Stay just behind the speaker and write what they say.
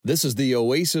This is the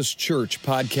Oasis Church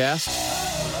podcast.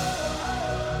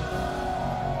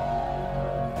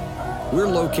 We're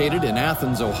located in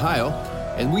Athens, Ohio,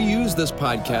 and we use this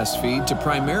podcast feed to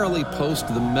primarily post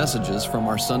the messages from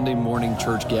our Sunday morning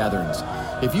church gatherings.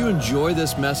 If you enjoy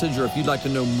this message or if you'd like to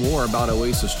know more about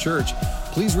Oasis Church,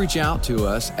 please reach out to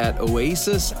us at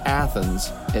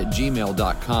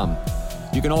oasisathens@gmail.com.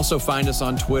 You can also find us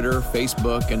on Twitter,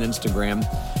 Facebook, and Instagram.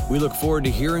 We look forward to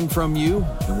hearing from you,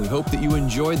 and we hope that you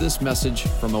enjoy this message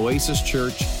from Oasis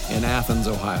Church in Athens,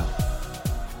 Ohio.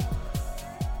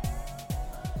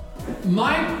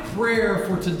 My prayer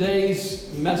for today's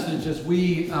message as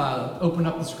we open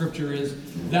up the scripture is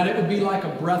that it would be like a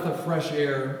breath of fresh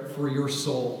air for your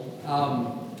soul.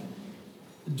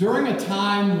 During a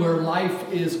time where life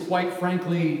is, quite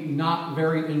frankly, not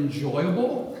very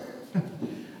enjoyable,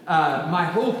 my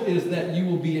hope is that you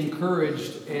will be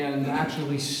encouraged and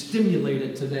actually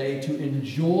stimulated today to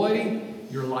enjoy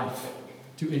your life,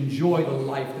 to enjoy the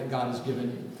life that God has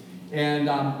given you. And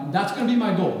that's going to be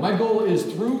my goal. My goal is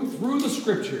through the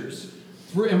scriptures,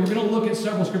 and we're going to look at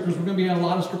several scriptures. We're going to be at a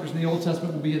lot of scriptures in the Old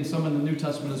Testament. We'll be in some in the New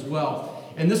Testament as well.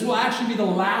 And this will actually be the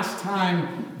last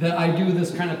time that I do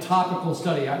this kind of topical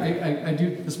study. I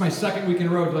do, this is my second week in a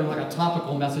row doing like a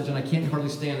topical message, and I can't hardly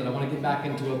stand it. I want to get back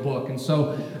into a book. And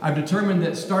so I've determined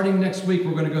that starting next week,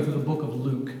 we're going to go through the book of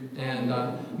Luke. And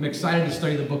I'm excited to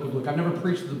study the book of Luke. I've never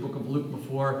preached the book of Luke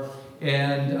before.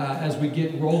 And as we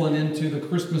get rolling into the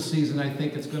Christmas season, I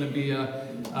think it's going to be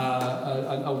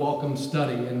a welcome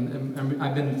study. And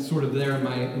I've been sort of there in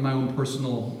my own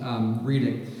personal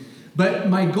reading. But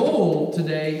my goal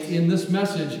today in this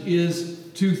message is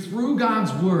to, through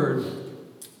God's Word,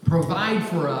 provide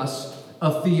for us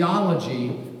a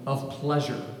theology of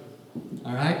pleasure.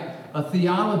 All right? A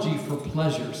theology for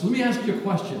pleasure. So let me ask you a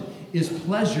question. Is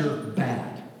pleasure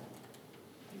bad?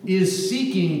 Is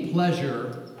seeking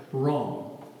pleasure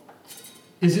wrong?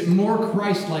 Is it more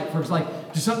Christ-like?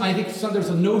 I think there's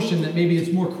a notion that maybe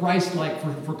it's more Christ-like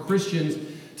for Christians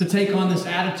to take on this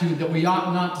attitude that we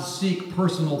ought not to seek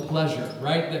personal pleasure,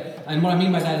 right? And what I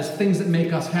mean by that is things that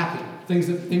make us happy, things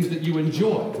that you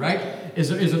enjoy, right?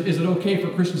 Is it okay for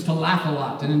Christians to laugh a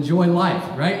lot and enjoy life,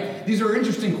 right? These are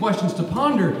interesting questions to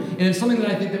ponder, and it's something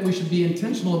that I think that we should be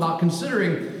intentional about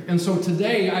considering. And so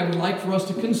today, I would like for us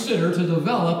to consider to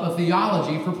develop a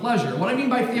theology for pleasure. What I mean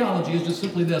by theology is just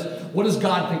simply this: what does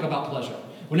God think about pleasure?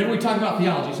 Whenever we talk about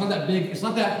theology, it's not that big.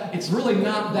 It's really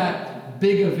not that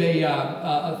big of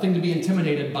a thing to be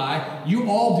intimidated by. You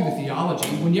all do theology.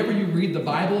 Whenever you read the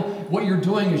Bible, what you're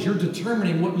doing is you're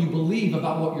determining what you believe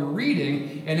about what you're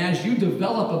reading, and as you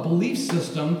develop a belief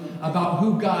system about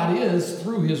who God is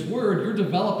through His Word, you're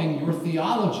developing your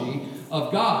theology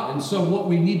of God. And so what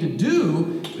we need to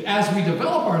do as we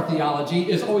develop our theology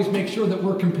is always make sure that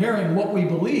we're comparing what we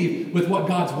believe with what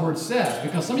God's Word says.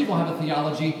 Because some people have a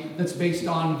theology that's based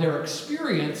on their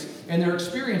experience, and their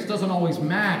experience doesn't always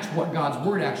match what God's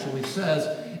Word actually says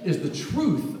is the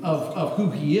truth of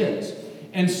who He is.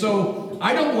 And so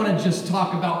I don't want to just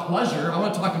talk about pleasure. I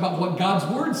want to talk about what God's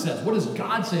Word says. What does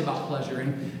God say about pleasure?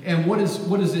 And what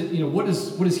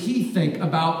does He think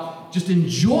about just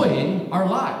enjoying our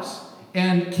lives?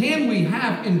 And can we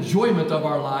have enjoyment of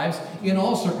our lives in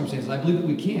all circumstances? I believe that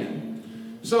we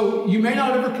can. So you may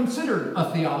not have ever considered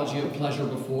a theology of pleasure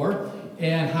before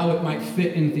and how it might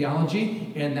fit in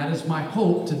theology. And that is my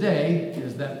hope today,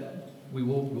 is that we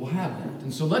will have that.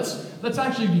 And so let's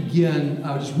actually begin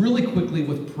just really quickly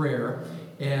with prayer.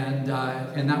 And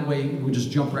that way we'll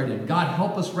just jump right in. God,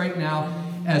 help us right now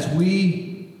as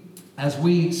we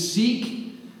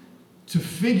seek to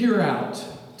figure out,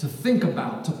 to think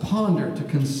about, to ponder, to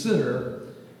consider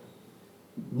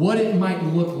what it might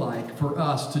look like for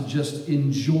us to just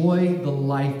enjoy the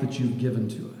life that you've given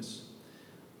to us.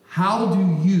 How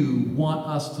do you want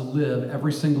us to live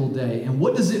every single day? And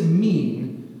what does it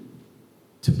mean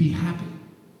to be happy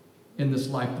in this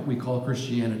life that we call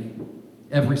Christianity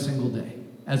every single day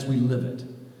as we live it?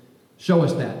 Show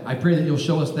us that. I pray that you'll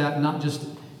show us that, not just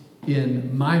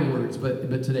in my words,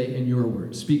 but today in your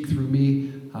words. Speak through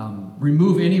me.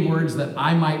 Remove any words that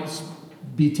I might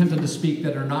be tempted to speak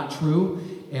that are not true.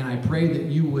 And I pray that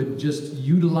you would just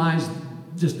utilize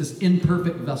just this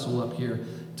imperfect vessel up here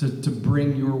to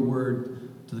bring your word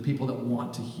to the people that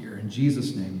want to hear. In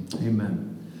Jesus' name,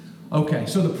 amen. Okay,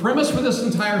 so the premise for this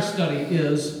entire study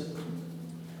is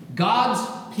God's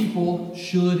people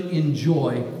should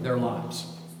enjoy their lives.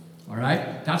 All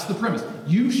right? That's the premise.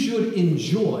 You should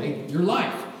enjoy your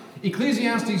life.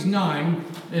 Ecclesiastes 9,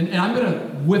 and I'm going to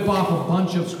whip off a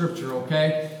bunch of scripture,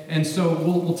 okay? And so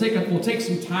we'll take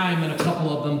some time in a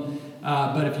couple of them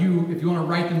But if you want to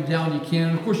write them down, you can.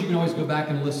 And of course, you can always go back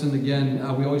and listen again.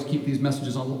 We always keep these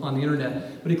messages on the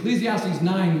internet. But Ecclesiastes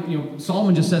 9,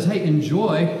 Solomon just says, hey,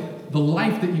 enjoy the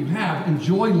life that you have.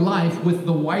 Enjoy life with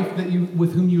the wife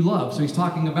with whom you love. So he's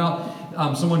talking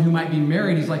about someone who might be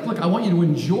married. He's like, look, I want you to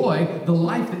enjoy the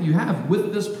life that you have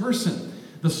with this person.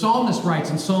 The psalmist writes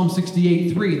in Psalm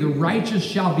 68:3, the righteous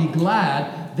shall be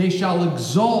glad, they shall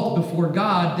exult before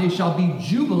God, they shall be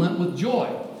jubilant with joy.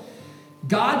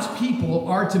 God's people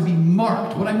are to be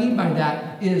marked. What I mean by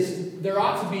that is there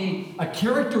ought to be a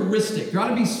characteristic, there ought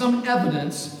to be some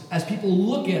evidence as people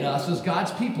look at us as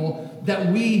God's people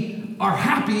that we are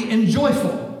happy and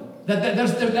joyful. That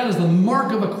is the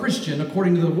mark of a Christian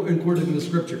according to the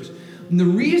scriptures. And the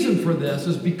reason for this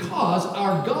is because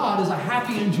our God is a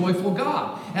happy and joyful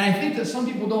God. And I think that some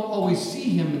people don't always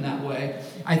see him in that way.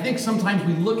 I think sometimes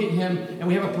we look at him and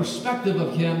we have a perspective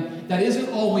of him that isn't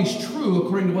always true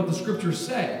according to what the scriptures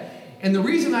say. And the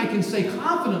reason I can say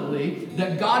confidently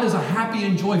that God is a happy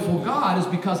and joyful God is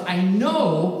because I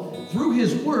know through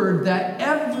his word that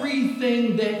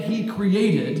everything that he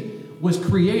created was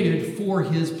created for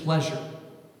his pleasure.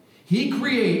 He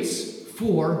creates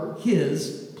for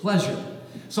his pleasure.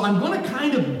 So I'm going to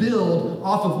kind of build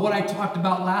off of what I talked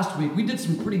about last week. We did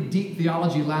some pretty deep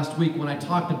theology last week when I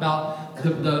talked about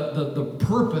the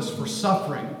purpose for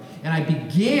suffering. And I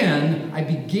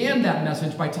began that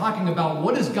message by talking about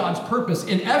what is God's purpose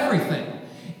in everything.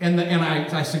 And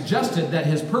I suggested that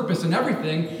his purpose in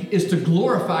everything is to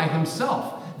glorify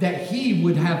himself. That he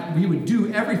would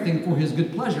do everything for his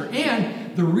good pleasure.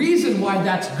 And the reason why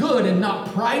that's good and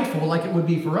not prideful like it would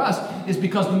be for us is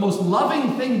because the most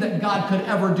loving thing that God could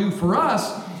ever do for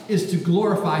us is to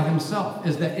glorify himself,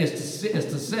 is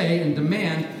to say and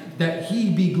demand that he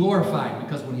be glorified.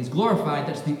 Because when he's glorified,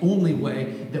 that's the only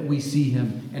way that we see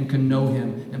him and can know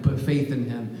him and put faith in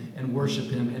him and worship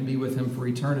him and be with him for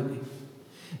eternity.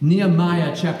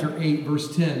 Nehemiah chapter 8,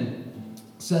 verse 10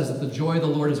 says that the joy of the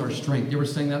Lord is our strength. You ever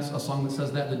sing that, a song that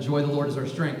says that? The joy of the Lord is our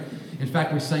strength. In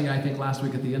fact, we sang it, I think, last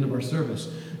week at the end of our service.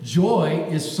 Joy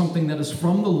is something that is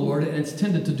from the Lord, and it's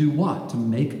tended to do what? To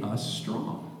make us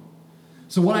strong.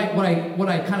 So what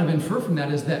I kind of infer from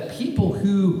that is that people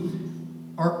who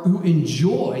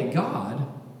enjoy God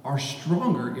are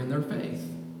stronger in their faith.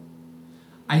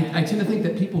 I tend to think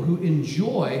that people who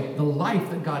enjoy the life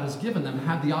that God has given them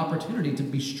have the opportunity to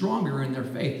be stronger in their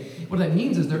faith. What that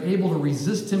means is they're able to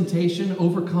resist temptation,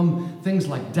 overcome things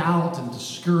like doubt and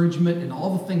discouragement and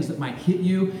all the things that might hit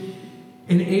you,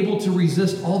 and able to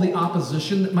resist all the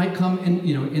opposition that might come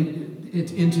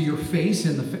into your face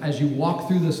as you walk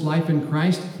through this life in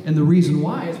Christ. And the reason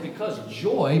why is because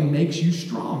joy makes you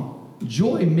strong.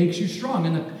 Joy makes you strong.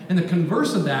 And the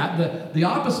converse of that, the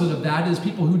opposite of that, is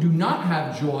people who do not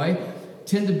have joy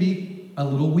tend to be a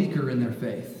little weaker in their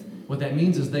faith. What that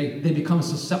means is they become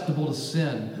susceptible to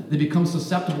sin. They become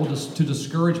susceptible to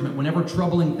discouragement. Whenever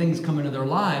troubling things come into their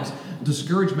lives,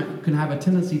 discouragement can have a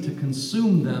tendency to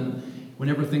consume them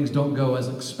whenever things don't go as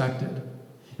expected.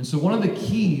 And so one of the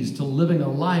keys to living a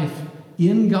life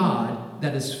in God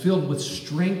that is filled with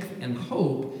strength and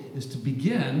hope is to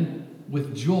begin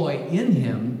with joy in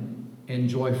him and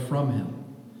joy from him.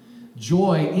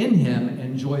 Joy in him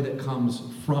and joy that comes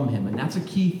from him. And that's a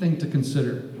key thing to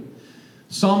consider.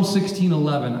 Psalm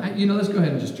 16:11. Let's go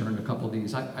ahead and just turn a couple of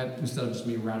these. Instead of just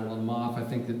me rattling them off, I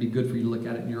think it'd be good for you to look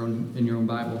at it in your own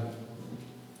Bible.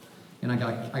 And I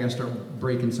got to start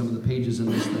breaking some of the pages in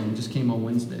this thing. It just came on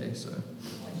Wednesday, so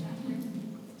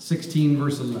 16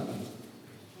 verse 11.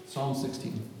 Psalm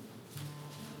 16.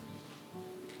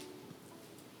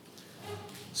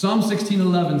 Psalm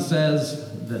 16:11 says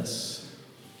this.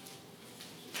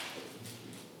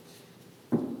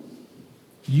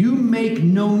 You make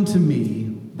known to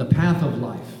me the path of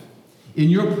life. In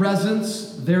your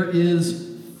presence there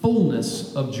is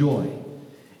fullness of joy.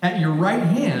 At your right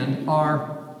hand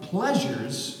are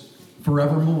pleasures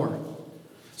forevermore.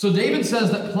 So David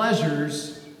says that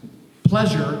pleasure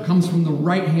comes from the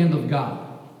right hand of God.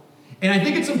 And I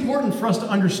think it's important for us to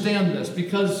understand this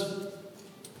because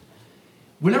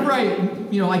whenever I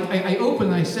open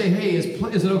and I say, hey, is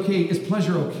it okay? Is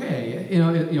pleasure okay?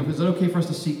 Is it okay for us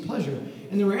to seek pleasure?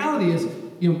 And the reality is,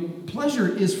 pleasure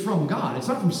is from God. It's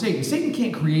not from Satan. Satan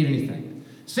can't create anything.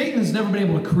 Satan has never been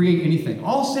able to create anything.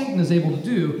 All Satan is able to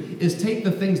do is take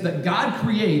the things that God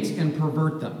creates and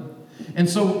pervert them. And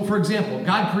so, for example,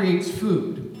 God creates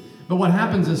food. But what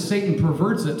happens is Satan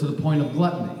perverts it to the point of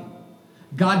gluttony.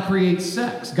 God creates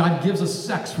sex. God gives us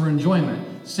sex for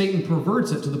enjoyment. Satan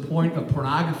perverts it to the point of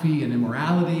pornography and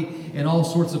immorality and all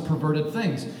sorts of perverted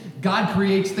things. God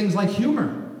creates things like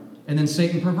humor. And then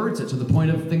Satan perverts it to the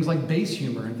point of things like base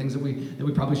humor and things that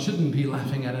we probably shouldn't be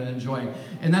laughing at and enjoying.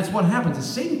 And that's what happens, is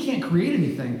Satan can't create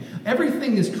anything.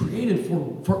 Everything is created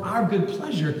for our good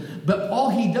pleasure, but all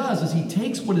he does is he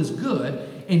takes what is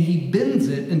good and he bends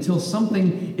it until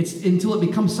it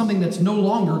becomes something that's no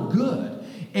longer good.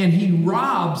 And he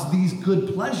robs these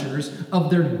good pleasures of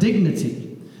their dignity,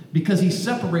 because he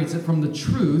separates it from the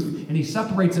truth, and he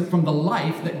separates it from the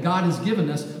life that God has given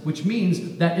us, which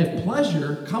means that if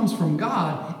pleasure comes from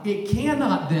God, it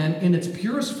cannot then, in its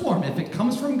purest form, if it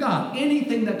comes from God,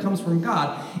 anything that comes from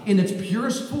God, in its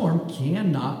purest form,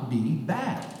 cannot be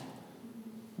bad.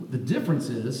 The difference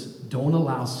is, don't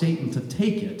allow Satan to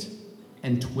take it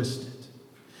and twist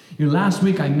it. Last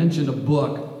week I mentioned a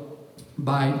book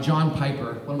by John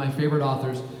Piper, one of my favorite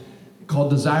authors, called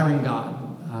Desiring God.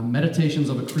 Meditations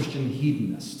of a Christian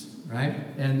Hedonist, right?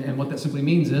 And what that simply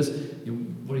means is,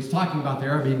 what he's talking about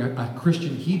there, being a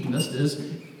Christian hedonist, is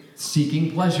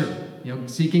seeking pleasure.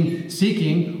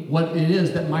 Seeking what it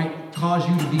is that might cause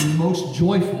you to be most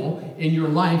joyful in your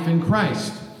life in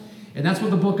Christ. And that's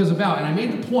what the book is about. And I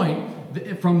made the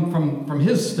point from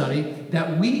his study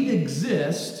that we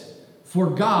exist for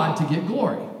God to get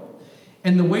glory.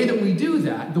 And the way that we do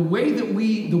that, the way that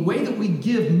we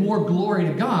give more glory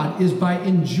to God is by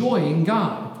enjoying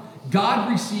God.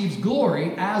 God receives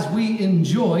glory as we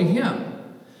enjoy him.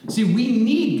 See, we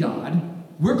need God.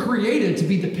 We're created to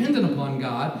be dependent upon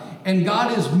God, and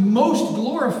God is most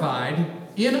glorified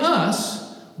in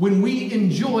us when we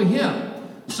enjoy him.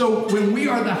 So when we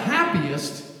are the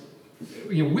happiest,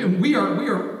 we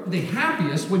are the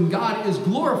happiest when God is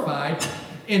glorified,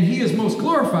 and he is most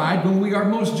glorified when we are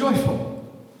most joyful.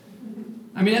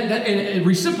 I mean, and it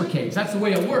reciprocates. That's the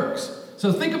way it works.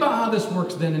 So think about how this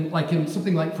works then in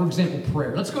something like, for example,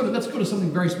 prayer. Let's go to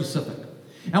something very specific.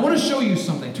 And I want to show you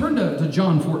something. Turn to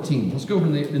John 14. Let's go over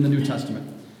in the New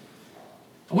Testament.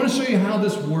 I want to show you how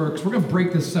this works. We're going to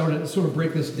break this sort of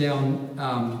break this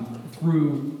down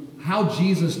through how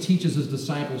Jesus teaches his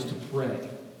disciples to pray.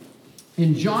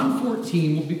 In John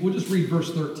 14, we'll just read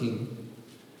verse 13.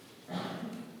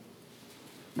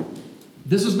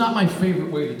 This is not my favorite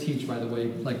way to teach, by the way,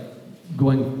 like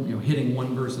going, hitting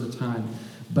one verse at a time.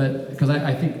 But because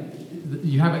I think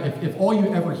you have, if all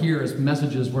you ever hear is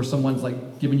messages where someone's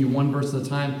like giving you one verse at a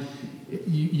time,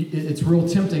 it's real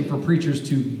tempting for preachers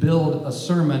to build a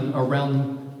sermon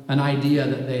around an idea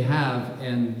that they have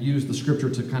and use the scripture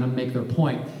to kind of make their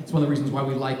point. It's one of the reasons why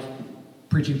we like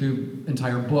preaching through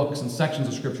entire books and sections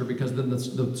of scripture, because then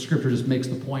the scripture just makes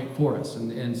the point for us.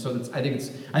 And so I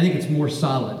think it's more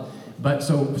solid. But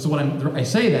so what I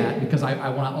say that because I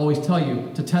want to always tell you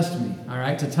to test me, all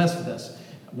right, to test this.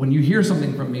 When you hear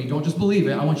something from me, don't just believe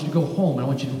it. I want you to go home and I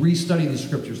want you to restudy these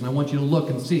scriptures, and I want you to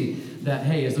look and see that,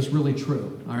 hey, is this really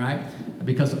true, all right?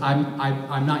 Because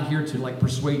I'm not here to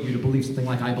persuade you to believe something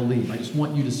like I believe. I just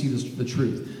want you to see the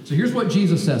truth. So here's what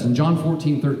Jesus says in John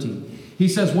 14:13. He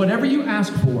says, whatever you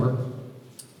ask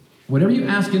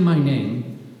in my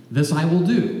name, this I will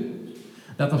do,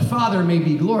 that the Father may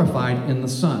be glorified in the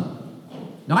Son.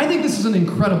 Now, I think this is an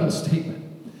incredible statement.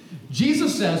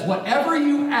 Jesus says, whatever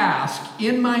you ask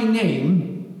in my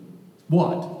name,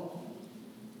 what?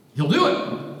 He'll do it.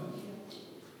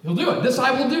 He'll do it. This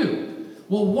I will do.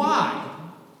 Well, why?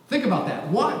 Think about that.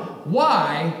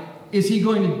 Why is he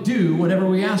going to do whatever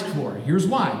we ask for? Here's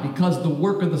why. Because the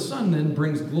work of the Son then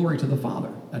brings glory to the Father.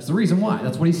 That's the reason why.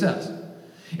 That's what he says.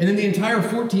 And then the entire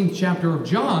 14th chapter of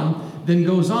John then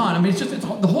goes on. I mean, it's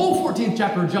the whole 14th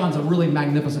chapter of John is a really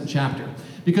magnificent chapter.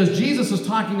 Because Jesus is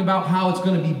talking about how it's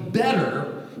going to be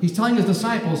better. He's telling his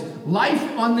disciples, life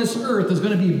on this earth is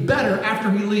going to be better after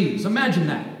he leaves. Imagine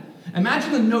that.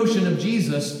 Imagine the notion of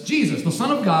Jesus, the Son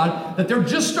of God, that they're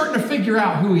just starting to figure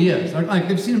out who he is. Like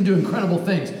they've seen him do incredible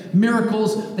things.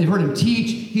 Miracles, they've heard him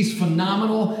teach. He's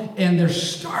phenomenal. And they're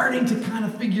starting to kind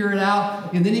of figure it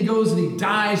out. And then he goes and he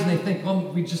dies, and they think, well,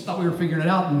 we just thought we were figuring it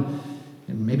out.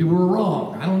 And maybe we were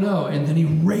wrong. I don't know. And then he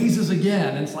raises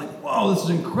again. And it's like, whoa, this is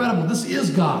incredible. This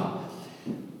is God.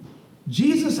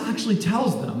 Jesus actually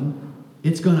tells them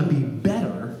it's going to be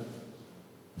better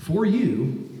for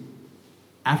you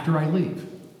after I leave.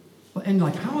 And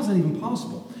how is that even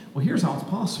possible? Well, here's how it's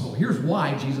possible. Here's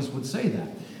why Jesus would say that.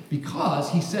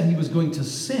 Because he said he was going to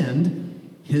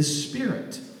send his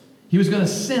Spirit. He was going to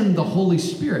send the Holy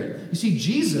Spirit. You see,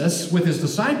 Jesus, with his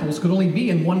disciples, could only be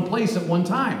in one place at one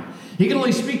time. He could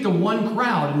only speak to one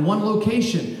crowd in one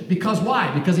location. Because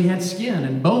why? Because he had skin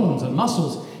and bones and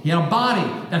muscles. He had a body.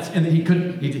 And he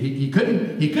couldn't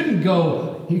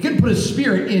put his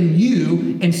Spirit in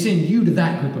you and send you to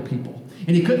that group of people.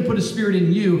 And he couldn't put his Spirit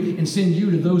in you and send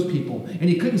you to those people. And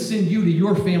he couldn't send you to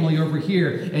your family over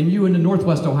here, and you into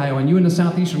Northwest Ohio, and you into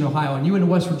Southeastern Ohio, and you into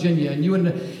West Virginia, and you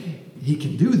into... He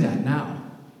can do that now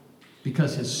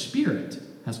because his Spirit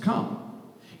has come.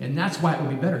 And that's why it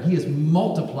would be better. He has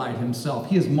multiplied himself.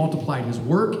 He has multiplied his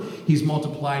work. He's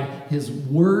multiplied his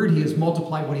word. He has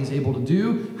multiplied what he's able to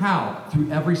do. How?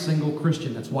 Through every single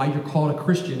Christian. That's why you're called a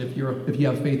Christian if you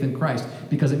have faith in Christ,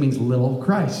 because it means little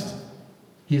Christ.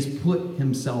 He has put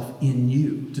himself in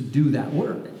you to do that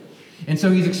work. And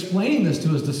so he's explaining this to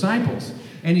his disciples.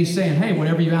 And he's saying, hey,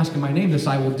 whatever you ask in my name, this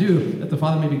I will do, that the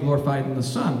Father may be glorified in the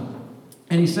Son.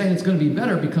 And he's saying it's going to be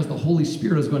better because the Holy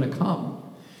Spirit is going to come.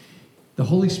 The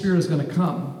Holy Spirit is going to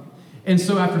come. And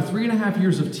so after 3.5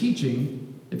 years of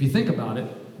teaching, if you think about it,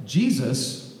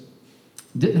 Jesus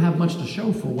didn't have much to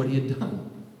show for what he had done.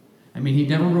 I mean, he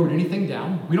never wrote anything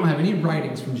down. We don't have any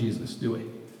writings from Jesus, do we?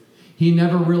 He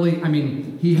never really,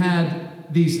 he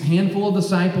had these handful of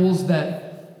disciples that,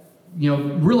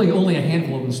 really only a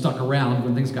handful of them stuck around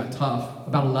when things got tough,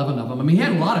 about 11 of them. He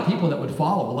had a lot of people that would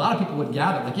follow. A lot of people would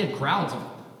gather. Like, he had crowds of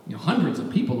hundreds of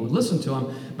people that would listen to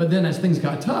him. But then as things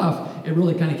got tough, it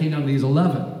really kind of came down to these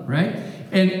 11, right?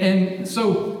 And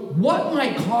so what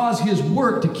might cause his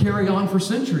work to carry on for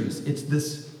centuries? It's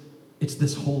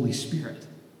this Holy Spirit.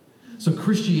 So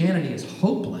Christianity is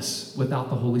hopeless without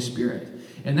the Holy Spirit.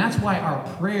 And that's why our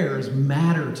prayers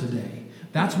matter today.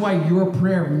 That's why your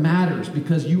prayer matters,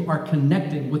 because you are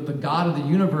connecting with the God of the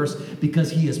universe, because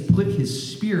he has put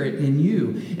his Spirit in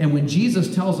you. And when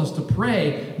Jesus tells us to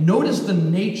pray, notice the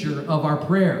nature of our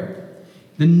prayer.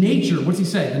 The nature, what's he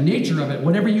say? The nature of it,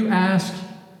 whatever you ask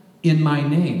in my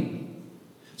name.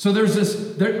 So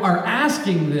our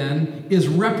asking then is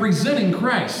representing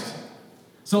Christ.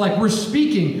 So like we're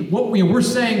speaking, we're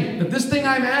saying that this thing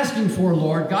I'm asking for,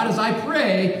 Lord, God, as I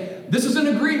pray, this is an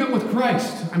agreement with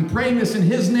Christ. I'm praying this in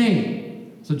his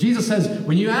name. So Jesus says,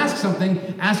 when you ask something,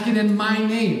 ask it in my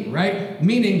name, right?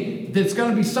 Meaning that it's going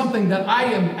to be something that I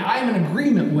am in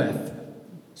agreement with.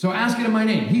 So ask it in my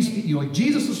name.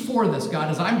 Jesus is for this, God.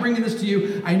 As I'm bringing this to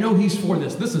you, I know he's for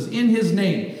this. This is in his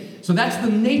name. So that's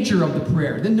the nature of the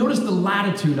prayer. Then notice the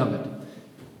latitude of it.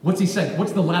 What's he saying?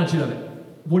 What's the latitude of it?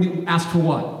 What do you ask for?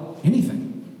 What?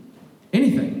 Anything.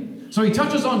 Anything. So he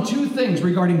touches on two things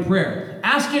regarding prayer.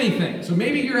 Ask anything. So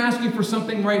maybe you're asking for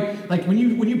something, right? Like when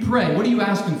you pray, what are you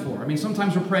asking for?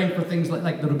 Sometimes we're praying for things like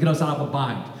that'll get us out of a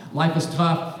bind. Life is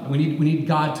tough, and we need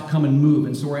God to come and move,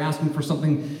 and so we're asking for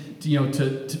something,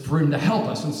 for him to help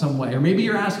us in some way, or maybe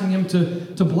you're asking him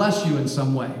to bless you in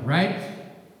some way, right?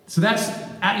 So that's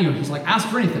he's like, ask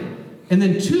for anything. And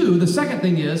then the second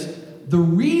thing is the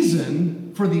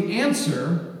reason for the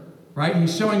answer, right?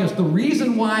 He's showing us the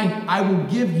reason why I will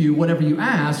give you whatever you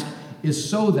ask is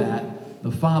so that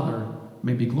the Father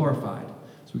may be glorified.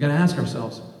 So we've got to ask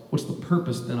ourselves, what's the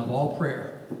purpose then of all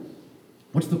prayer?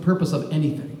 What's the purpose of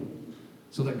anything?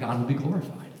 So that God will be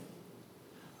glorified.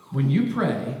 When you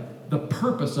pray, the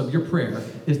purpose of your prayer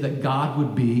is that God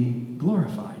would be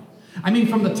glorified.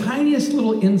 From the tiniest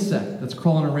little insect that's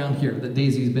crawling around here that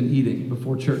Daisy's been eating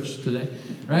before church today,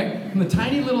 right? From the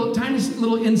tiniest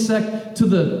little insect to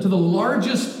the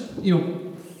largest,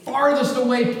 farthest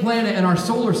away planet in our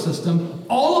solar system,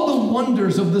 all of the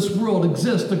wonders of this world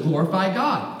exist to glorify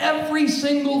God. Every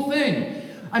single thing.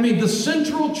 The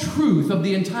central truth of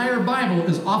the entire Bible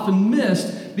is often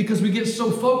missed because we get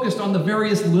so focused on the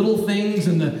various little things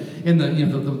and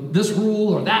this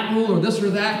rule or that rule or this or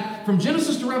that. From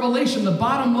Genesis to Revelation, the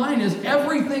bottom line is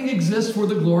everything exists for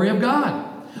the glory of God.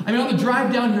 On the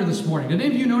drive down here this morning, did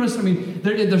any of you notice?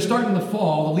 They're starting to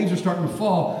fall. The leaves are starting to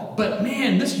fall. But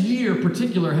man, this year in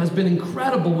particular has been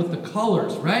incredible with the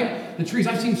colors, right? The trees.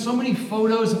 I've seen so many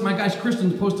photos. My guy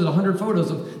Kristen posted 100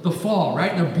 photos of the fall,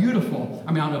 right? And they're beautiful.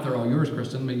 I don't know if they're all yours,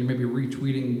 Kristen. You're maybe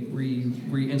retweeting,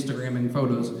 re-Instagramming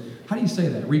photos. How do you say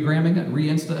that? Regramming it?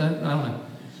 Re-Insta? I don't know.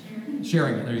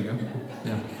 Sharing it. There you go.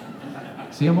 Yeah.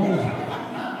 See, I'm old.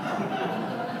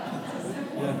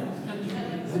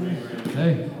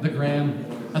 Hey, the gram.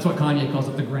 That's what Kanye calls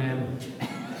it, the gram.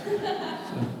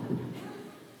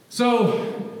 So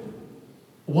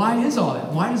why is all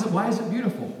that? Why is it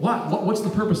beautiful? What's the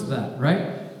purpose of that,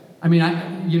 right?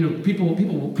 People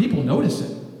notice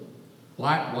it.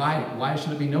 Why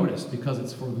should it be noticed? Because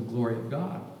it's for the glory of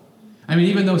God.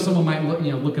 Even though someone might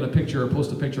look at a picture or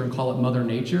post a picture and call it Mother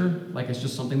Nature, like it's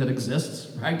just something that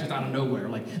exists, right? Just out of nowhere,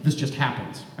 like this just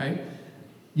happens, right?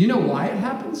 You know why it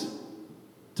happens?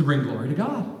 To bring glory to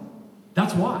God.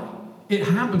 That's why. It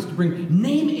happens to bring,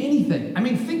 name anything. I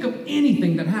mean, think of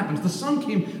anything that happens. The sun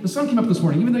came up this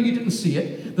morning, even though you didn't see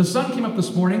it. The sun came up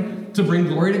this morning to bring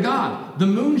glory to God. The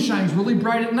moon shines really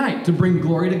bright at night to bring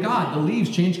glory to God. The leaves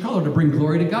change color to bring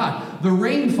glory to God. The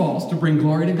rain falls to bring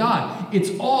glory to God.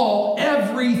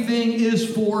 Everything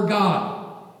is for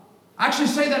God. Actually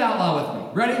say that out loud with me.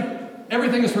 Ready?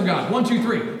 Everything is for God. 1, 2,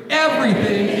 3.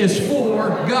 Everything is for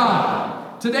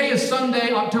God. Today is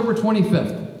Sunday, October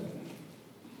 25th.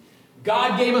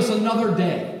 God gave us another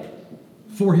day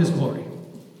for His glory.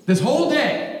 This whole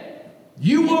day,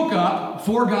 you woke up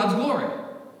for God's glory,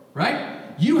 right?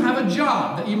 You have a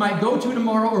job that you might go to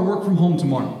tomorrow or work from home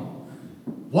tomorrow.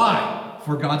 Why?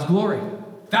 For God's glory.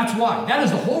 That's why. That is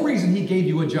the whole reason He gave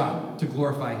you a job, to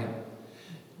glorify Him.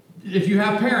 If you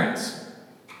have parents,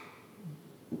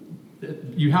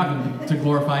 you have them to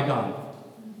glorify God,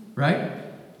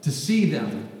 right? To see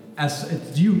them.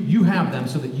 As you have them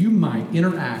so that you might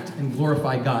interact and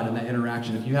glorify God in that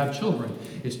interaction. If you have children,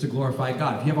 it's to glorify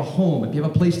God. If you have a home, if you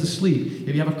have a place to sleep,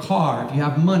 if you have a car, if you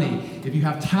have money, if you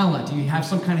have talent, if you have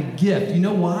some kind of gift, you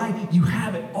know why? You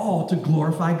have it all to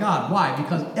glorify God. Why?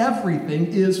 Because everything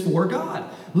is for God.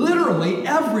 Literally,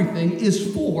 everything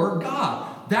is for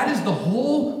God. That is the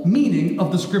whole meaning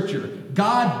of the scripture.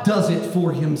 God does it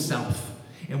for Himself.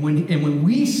 And when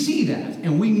we see that,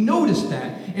 and we notice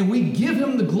that, and we give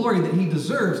Him the glory that He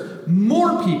deserves,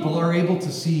 more people are able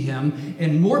to see Him,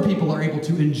 and more people are able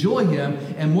to enjoy Him,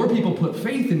 and more people put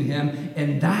faith in Him,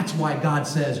 and that's why God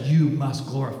says, you must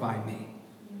glorify me.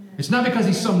 It's not because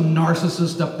He's some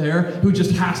narcissist up there who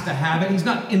just has to have it. He's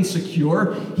not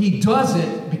insecure. He does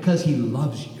it because He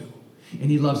loves you. And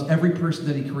He loves every person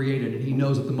that He created. And He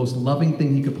knows that the most loving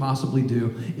thing He could possibly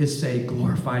do is say,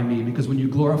 glorify me. Because when you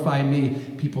glorify me,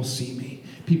 people see me.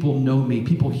 People know me.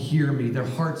 People hear me. Their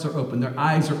hearts are open. Their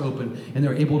eyes are open. And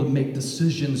they're able to make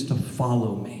decisions to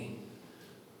follow me.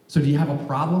 So do you have a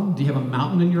problem? Do you have a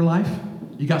mountain in your life?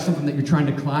 You got something that you're trying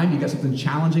to climb? You got something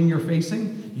challenging you're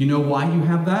facing? You know why you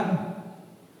have that?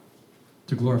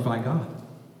 To glorify God.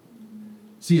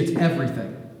 See, it's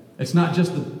everything. It's not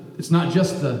just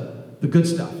the good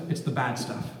stuff. It's the bad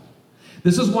stuff.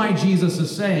 This is why Jesus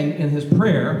is saying in His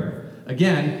prayer,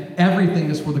 again,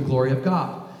 everything is for the glory of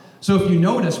God. So if you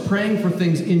notice, praying for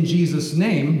things in Jesus'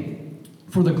 name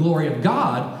for the glory of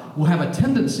God will have a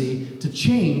tendency to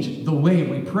change the way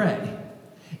we pray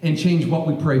and change what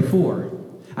we pray for.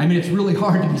 I mean, it's really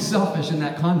hard to be selfish in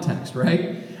that context,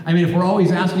 right? I mean, if we're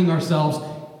always asking ourselves,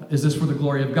 is this for the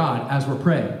glory of God as we're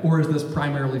praying? Or is this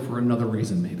primarily for another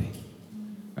reason maybe,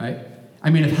 right? I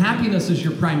mean, if happiness is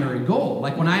your primary goal,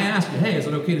 like when I ask you, hey, is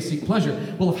it okay to seek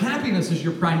pleasure? Well, if happiness is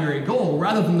your primary goal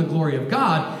rather than the glory of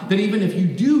God, then even if you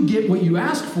do get what you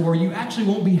ask for, you actually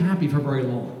won't be happy for very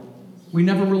long. We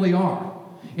never really are.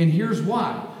 And here's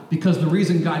why. Because the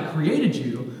reason God created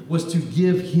you was to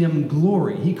give Him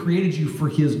glory. He created you for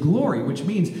His glory, which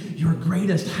means your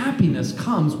greatest happiness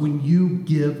comes when you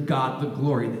give God the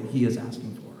glory that He is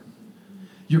asking for.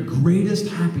 Your greatest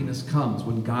happiness comes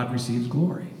when God receives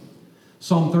glory.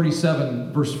 Psalm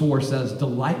 37, verse 4 says,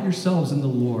 delight yourselves in the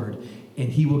Lord, and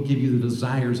He will give you the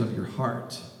desires of your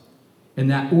heart.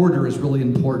 And that order is really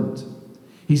important.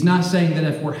 He's not saying that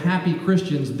if we're happy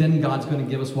Christians, then God's going to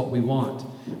give us what we want.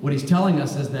 What He's telling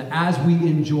us is that as we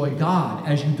enjoy God,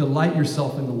 as you delight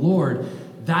yourself in the Lord,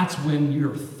 that's when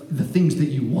the things that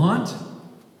you want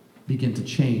begin to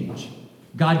change.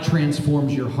 God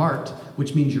transforms your heart,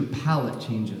 which means your palate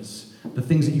changes. The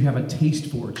things that you have a taste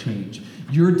for change.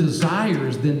 Your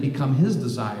desires then become His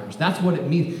desires. That's what it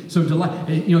means. So delight,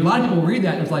 a lot of people read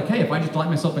that and it's like, hey, if I just delight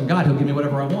myself in God, He'll give me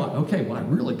whatever I want. Okay, well, I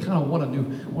really kind of want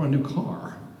a new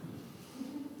car.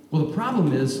 Well, the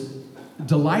problem is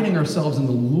delighting ourselves in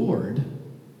the Lord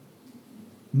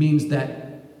means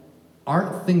that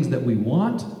our things that we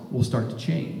want will start to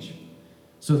change.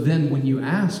 So then when you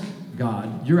ask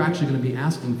God, you're actually going to be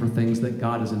asking for things that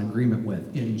God is in agreement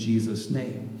with in Jesus'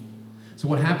 name. So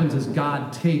what happens is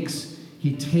God takes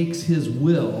His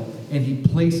will and He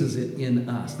places it in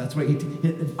us. That's what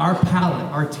our palate,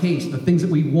 our taste, the things that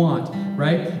we want,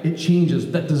 right? It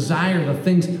changes. That desire, the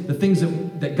things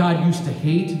that God used to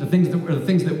hate, the things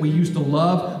that we used to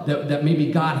love, that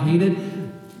maybe God hated.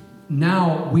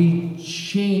 Now we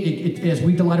change. As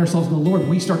we delight ourselves in the Lord,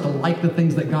 we start to like the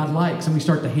things that God likes, and we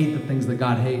start to hate the things that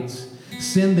God hates.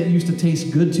 Sin that used to taste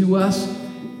good to us,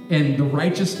 and the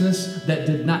righteousness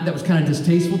that was kind of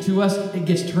distasteful to us, it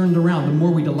gets turned around. The more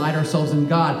we delight ourselves in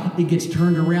God, it gets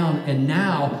turned around. And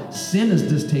now sin is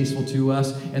distasteful to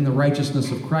us, and the righteousness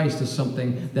of Christ is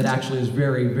something that actually is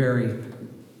very, very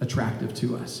attractive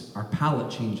to us. Our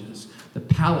palate changes. The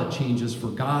palate changes for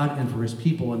God and for His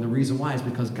people. And the reason why is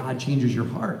because God changes your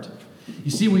heart.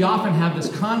 You see, we often have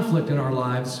this conflict in our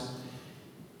lives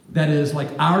that is like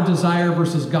our desire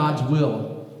versus God's will.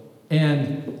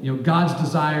 And, God's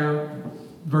desire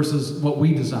versus what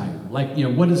we desire. Like,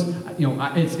 what is,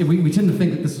 we tend to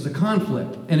think that this is a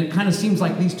conflict. And it kind of seems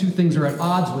like these two things are at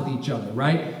odds with each other,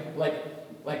 right?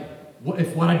 I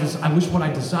wish what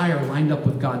I desire lined up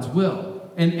with God's will.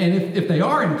 And if they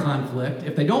are in conflict,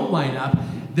 if they don't line up,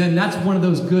 then that's one of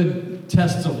those good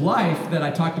tests of life that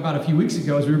I talked about a few weeks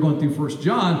ago as we were going through 1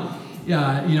 John.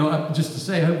 Just to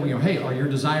say, hey, are your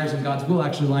desires and God's will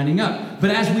actually lining up?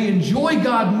 But as we enjoy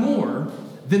God more,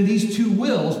 then these two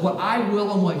wills, what I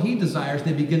will and what He desires,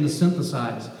 they begin to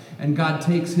synthesize. And God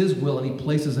takes His will and He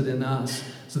places it in us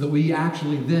so that we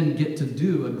actually then get to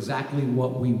do exactly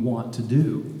what we want to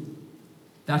do.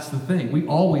 That's the thing. We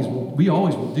always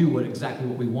will do exactly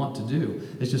what we want to do.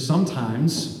 It's just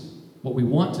sometimes what we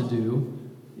want to do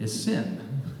is sin.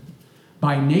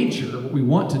 By nature, what we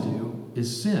want to do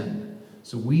is sin.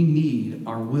 So we need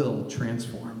our will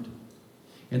transformed.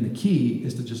 And the key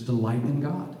is to just delight in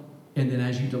God. And then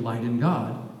as you delight in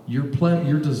God,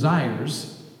 your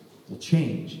desires will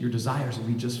change. Your desires will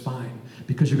be just fine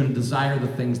because you're going to desire the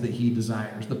things that He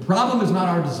desires. The problem is not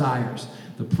our desires.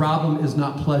 The problem is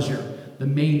not pleasure. The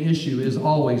main issue is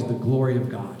always the glory of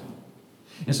God.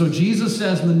 And so Jesus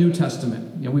says in the New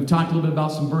Testament, we've talked a little bit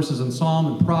about some verses in Psalm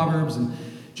and Proverbs and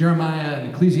Jeremiah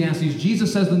and Ecclesiastes.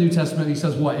 Jesus says in the New Testament, He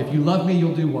says what? If you love me,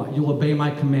 you'll do what? You'll obey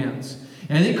my commands.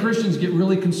 And I think Christians get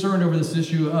really concerned over this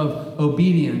issue of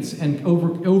obedience and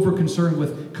over concerned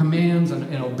with commands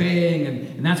and obeying,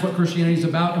 and that's what Christianity is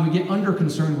about, and we get under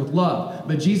concerned with love.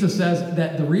 But Jesus says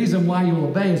that the reason why you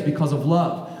obey is because of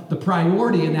love. The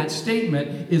priority in that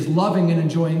statement is loving and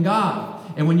enjoying God.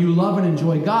 And when you love and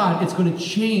enjoy God, it's going to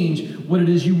change what it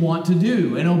is you want to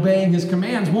do. And obeying His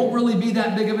commands won't really be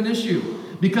that big of an issue.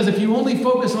 Because if you only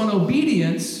focus on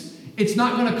obedience, it's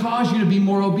not going to cause you to be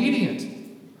more obedient.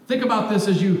 Think about this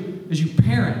as you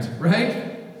parent,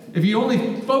 right? If you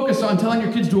only focus on telling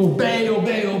your kids to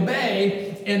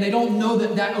obey, and they don't know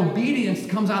that obedience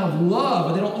comes out of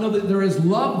love, or they don't know that there is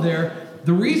love there,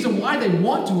 the reason why they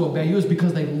want to obey you is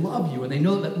because they love you, and they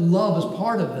know that love is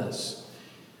part of this.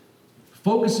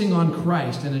 Focusing on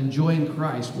Christ and enjoying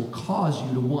Christ will cause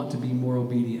you to want to be more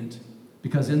obedient.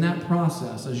 Because in that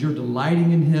process, as you're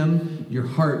delighting in Him, your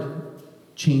heart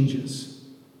changes.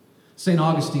 St.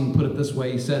 Augustine put it this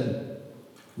way. He said,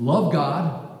 love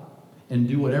God and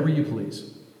do whatever you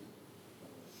please.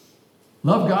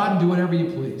 Love God and do whatever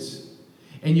you please.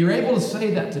 And you're able to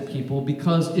say that to people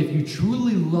because if you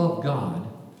truly love God,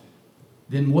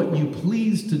 then what you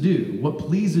please to do, what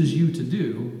pleases you to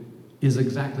do, is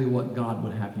exactly what God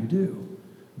would have you do.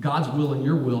 God's will and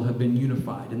your will have been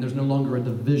unified, and there's no longer a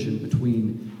division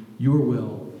between your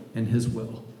will and His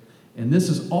will. And this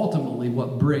is ultimately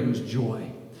what brings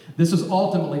joy. This is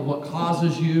ultimately what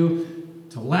causes you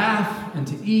to laugh and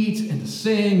to eat and to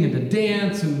sing and to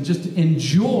dance and just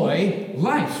enjoy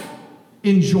life.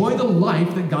 Enjoy the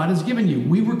life that God has given you.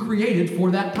 We were created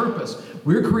for that purpose.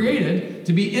 We're created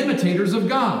to be imitators of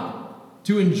God,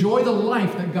 to enjoy the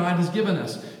life that God has given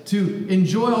us, to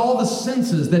enjoy all the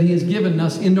senses that He has given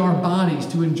us into our bodies,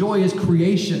 to enjoy His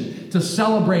creation, to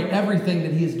celebrate everything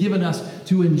that He has given us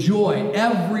to enjoy.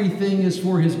 Everything is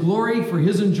for His glory, for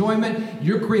His enjoyment.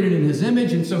 You're created in His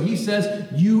image, and so He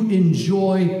says you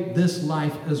enjoy this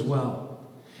life as well.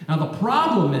 Now the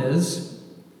problem is,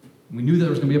 we knew there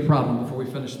was going to be a problem before we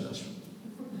finished this.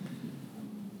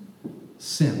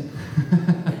 Sin.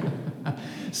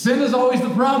 Sin is always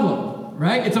the problem,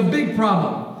 right? It's a big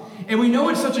problem. And we know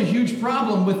it's such a huge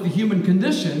problem with the human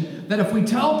condition that if we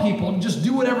tell people to just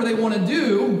do whatever they want to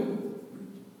do,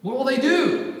 what will they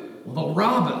do? Well, they'll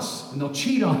rob us, and they'll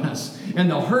cheat on us, and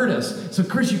they'll hurt us. So,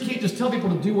 Chris, you can't just tell people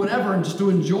to do whatever and just to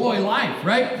enjoy life,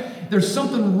 right? There's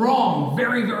something wrong,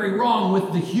 very, very wrong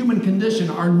with the human condition,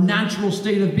 our natural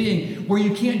state of being, where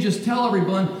you can't just tell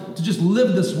everyone to just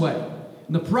live this way.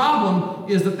 And the problem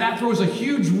is that throws a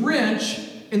huge wrench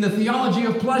in the theology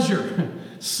of pleasure.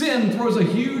 Sin throws a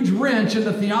huge wrench in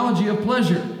the theology of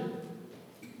pleasure.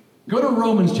 Go to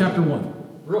Romans chapter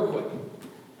 1, real quick.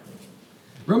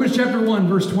 Romans chapter 1,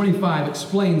 verse 25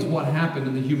 explains what happened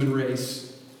in the human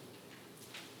race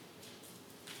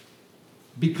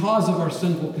because of our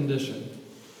sinful condition.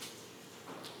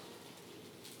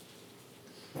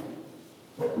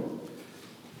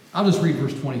 I'll just read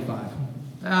verse 25.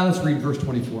 Let's read verse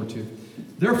 24 too.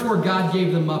 Therefore God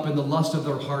gave them up in the lust of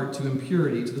their heart to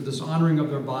impurity, to the dishonoring of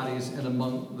their bodies and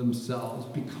among themselves,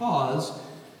 because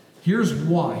Here's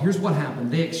why. Here's what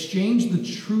happened. They exchanged the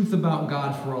truth about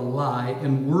God for a lie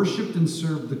and worshiped and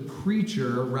served the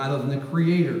creature rather than the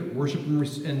creator. Worshiped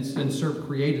and served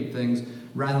created things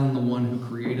rather than the one who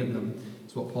created them.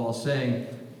 That's what Paul is saying,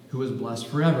 who is blessed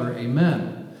forever.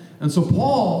 Amen. And so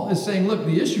Paul is saying, look,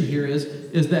 the issue here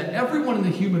is that everyone in the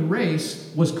human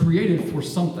race was created for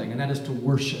something, and that is to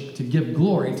worship, to give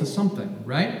glory to something,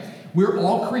 right? We're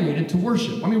all created to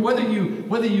worship. I mean, whether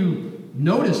you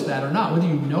notice that or not, whether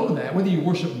you know that, whether you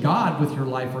worship God with your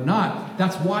life or not,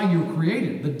 that's why you're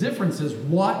created. The difference is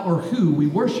what or who we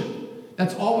worship.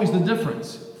 That's always the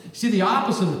difference. See, the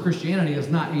opposite of Christianity is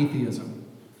not atheism.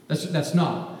 That's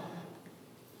not.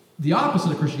 The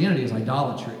opposite of Christianity is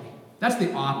idolatry. That's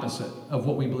the opposite of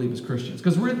what we believe as Christians.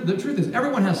 Because the truth is,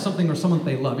 everyone has something or someone that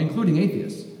they love, including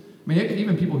atheists. I mean,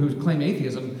 even people who claim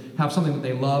atheism have something that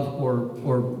they love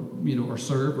or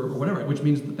serve or whatever, which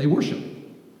means that they worship.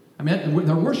 I mean,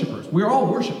 they're worshipers. We're all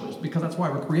worshipers because that's why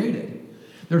we're created.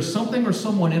 There's something or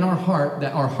someone in our heart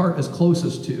that our heart is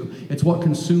closest to. It's what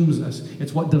consumes us.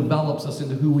 It's what develops us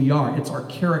into who we are. It's our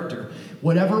character.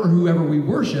 Whatever or whoever we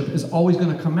worship is always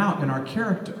going to come out in our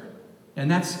character. And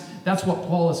that's what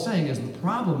Paul is saying. Is the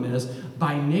problem is,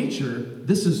 by nature,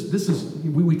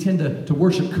 we tend to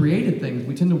worship created things.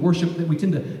 We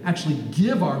tend to actually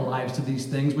give our lives to these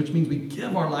things, which means we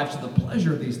give our lives to the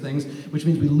pleasure of these things, which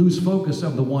means we lose focus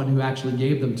of the one who actually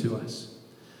gave them to us.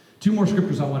 Two more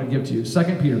scriptures I want to give to you. 2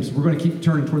 Peter. So we're going to keep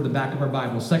turning toward the back of our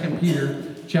Bible. 2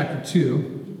 Peter chapter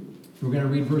 2. We're going to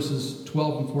read verses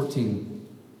 12 and 14.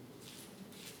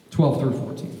 12 through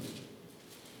 14.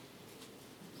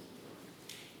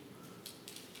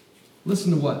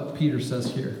 Listen to what Peter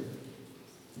says here.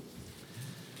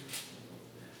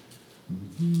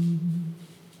 When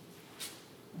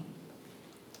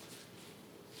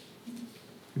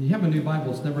you have a new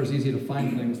Bible, it's never as easy to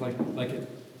find things like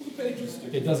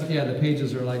it doesn't. Yeah, the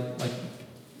pages are like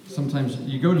sometimes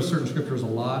you go to certain scriptures a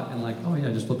lot and oh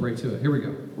yeah, just flip right to it. Here we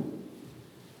go.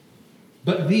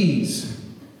 But these.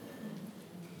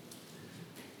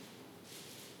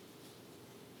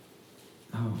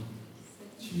 Oh.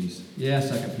 Jeez. Yeah,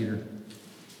 2 Peter.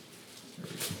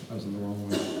 I was in the wrong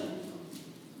one.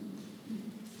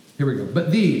 Here we go.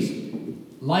 But these,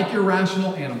 like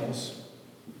irrational animals,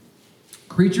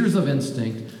 creatures of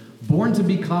instinct, born to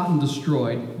be caught and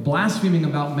destroyed, blaspheming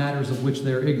about matters of which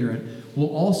they are ignorant,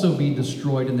 will also be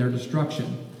destroyed in their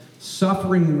destruction,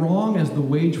 suffering wrong as the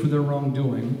wage for their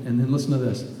wrongdoing. And then listen to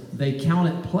this. They count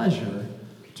it pleasure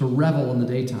to revel in the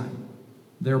daytime.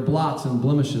 Their blots and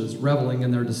blemishes, reveling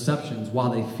in their deceptions while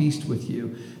they feast with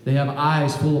you. They have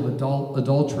eyes full of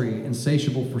adultery,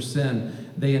 insatiable for sin.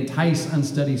 They entice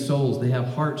unsteady souls. They have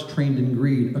hearts trained in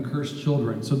greed, accursed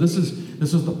children. So this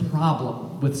is the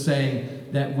problem with saying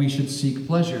that we should seek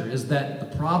pleasure, is that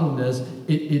the problem is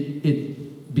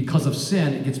it because of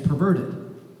sin, it gets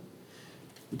perverted.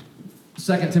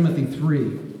 2 Timothy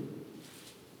 3,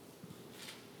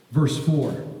 verse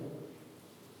 4.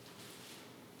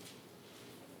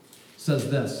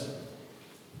 Says this: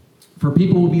 for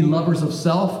people will be lovers of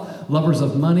self, lovers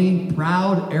of money,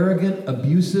 proud, arrogant,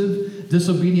 abusive,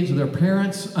 disobedient to their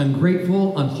parents,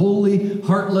 ungrateful, unholy,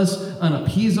 heartless,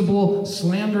 unappeasable,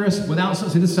 slanderous, without...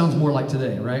 See, this sounds more like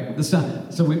today, right?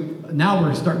 Now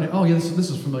we're starting to... Oh, yeah, this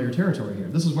is familiar territory here.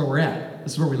 This is where we're at.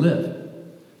 This is where we live.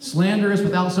 Slanderous,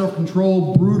 without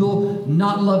self-control, brutal,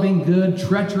 not loving good,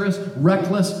 treacherous,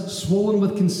 reckless, swollen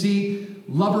with conceit,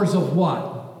 lovers of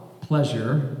what?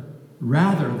 Pleasure,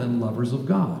 rather than lovers of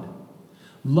God.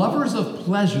 Lovers of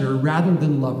pleasure rather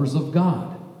than lovers of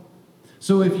God.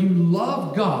 So if you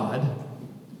love God,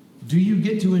 do you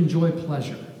get to enjoy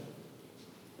pleasure?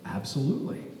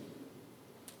 Absolutely.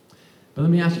 But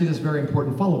let me ask you this very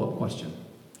important follow-up question.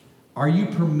 Are you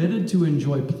permitted to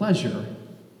enjoy pleasure,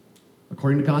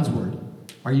 according to God's word,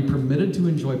 are you permitted to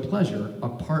enjoy pleasure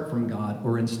apart from God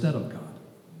or instead of God?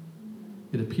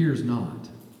 It appears not.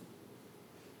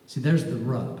 See, there's the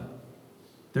rub.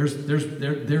 There's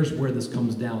where this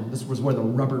comes down. This was where the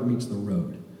rubber meets the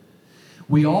road.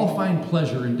 We all find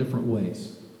pleasure in different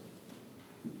ways.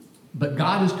 But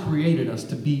God has created us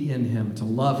to be in Him, to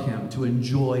love Him, to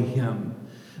enjoy Him.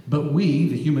 But we,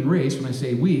 the human race, when I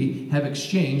say we, have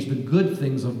exchanged the good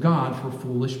things of God for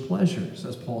foolish pleasures,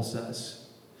 as Paul says.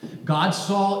 God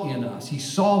saw in us. He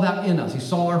saw that in us. He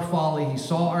saw our folly. He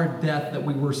saw our death that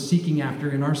we were seeking after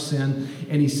in our sin.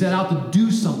 And He set out to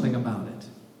do something about it.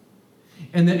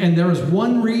 And there is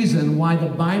one reason why the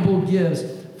Bible gives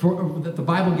for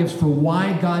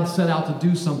why God set out to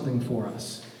do something for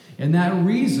us. And that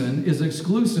reason is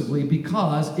exclusively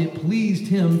because it pleased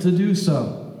Him to do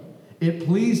so. It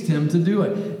pleased him to do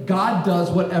it. God does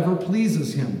whatever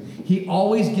pleases him. He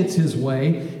always gets his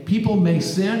way. People may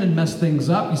sin and mess things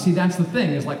up. You see, that's the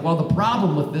thing. It's like, well, the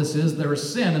problem with this is there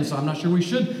is sin, and so I'm not sure we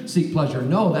should seek pleasure.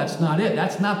 No, that's not it.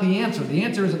 That's not the answer. The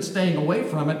answer isn't staying away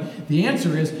from it. The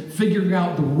answer is figuring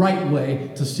out the right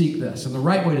way to seek this. And the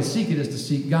right way to seek it is to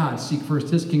seek God. Seek first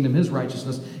his kingdom, his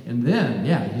righteousness, and then,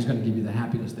 he's going to give you the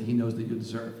happiness that he knows that you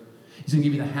deserve. He's going to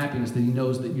give you the happiness that he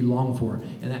knows that you long for,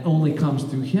 and that only comes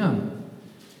through him.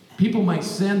 People might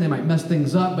sin, they might mess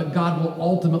things up, but God will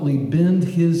ultimately bend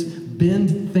things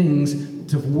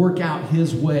to work out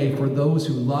his way for those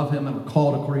who love him and are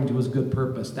called according to his good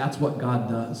purpose. That's what God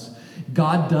does.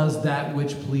 God does that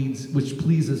which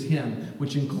pleases him,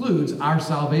 which includes our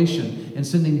salvation and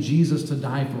sending Jesus to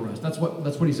die for us. That's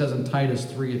what he says in Titus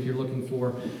 3, if you're looking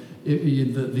for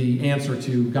the answer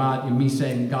to God, me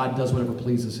saying God does whatever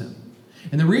pleases him.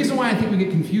 And the reason why I think we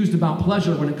get confused about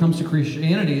pleasure when it comes to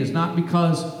Christianity is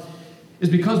because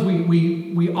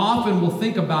we often will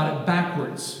think about it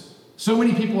backwards. So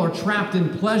many people are trapped in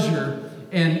pleasure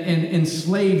and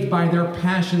enslaved by their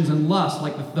passions and lusts.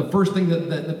 Like the first thing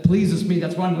that pleases me,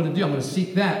 that's what I'm going to do. I'm going to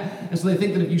seek that. And so they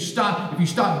think that if you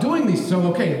stop doing these, so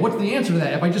okay, what's the answer to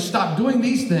that? If I just stop doing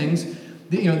these things,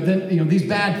 then these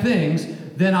bad things,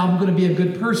 then I'm going to be a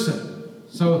good person.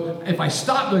 So if I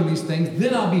stop doing these things,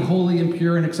 then I'll be holy and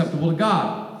pure and acceptable to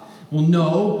God. Well,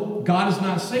 no, God has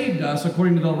not saved us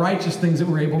according to the righteous things that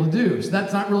we're able to do. So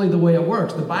that's not really the way it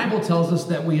works. The Bible tells us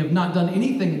that we have not done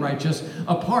anything righteous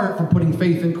apart from putting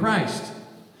faith in Christ.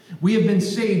 We have been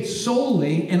saved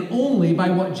solely and only by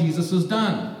what Jesus has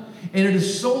done. And it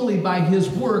is solely by his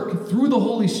work through the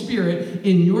Holy Spirit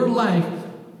in your life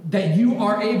that you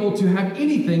are able to have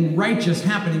anything righteous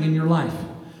happening in your life.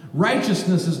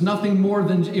 Righteousness is nothing more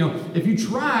than, if you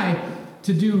try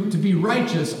to be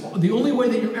righteous, the only way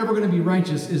that you're ever going to be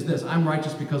righteous is this: I'm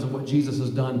righteous because of what Jesus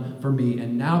has done for me,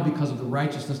 and now because of the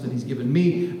righteousness that he's given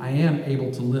me, I am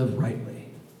able to live rightly.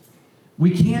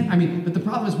 We can't, but the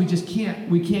problem is we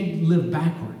can't live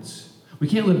backwards. We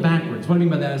can't live backwards. What I mean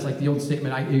by that is like the old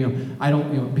statement,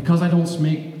 because I don't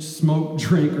smoke,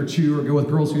 drink, or chew, or go with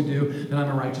girls who do, then I'm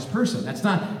a righteous person. That's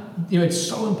not, it's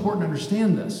so important to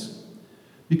understand this.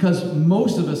 Because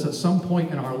most of us at some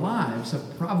point in our lives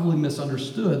have probably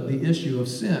misunderstood the issue of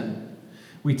sin.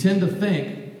 We tend to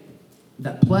think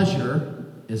that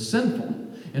pleasure is sinful.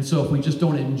 And so if we just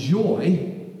don't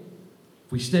enjoy,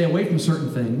 if we stay away from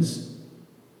certain things,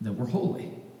 then we're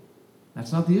holy.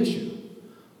 That's not the issue.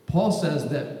 Paul says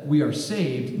that we are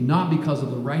saved not because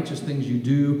of the righteous things you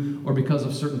do or because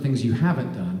of certain things you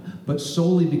haven't done, but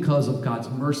solely because of God's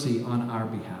mercy on our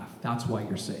behalf. That's why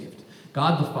you're saved.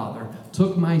 God the Father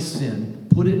took my sin,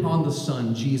 put it on the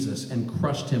Son, Jesus, and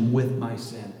crushed him with my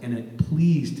sin. And it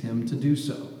pleased him to do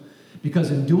so. Because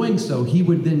in doing so, he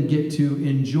would then get to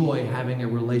enjoy having a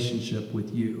relationship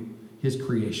with you, his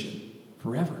creation,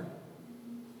 forever.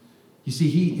 You see,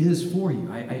 he is for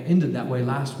you. I ended that way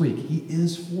last week. He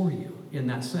is for you in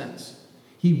that sense.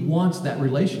 He wants that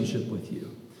relationship with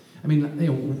you.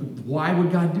 Why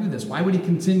would God do this? Why would he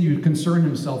continue to concern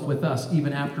himself with us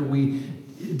even after we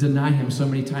deny him so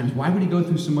many times? Why would he go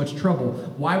through so much trouble?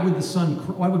 Why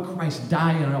would Christ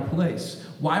die in our place?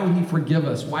 Why would he forgive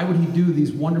us? Why would he do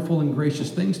these wonderful and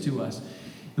gracious things to us?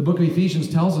 The book of Ephesians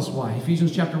tells us why.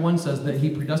 Ephesians chapter 1 says that he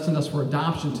predestined us for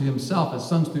adoption to himself as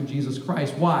sons through Jesus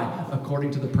Christ. Why?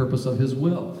 According to the purpose of his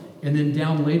will. And then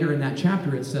down later in that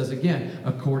chapter it says again,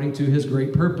 according to his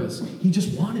great purpose. He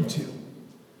just wanted to.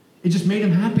 It just made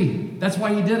him happy. That's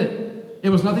why he did it. It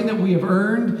was nothing that we have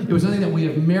earned. It was nothing that we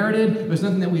have merited. It was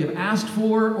nothing that we have asked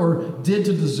for or did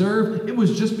to deserve. It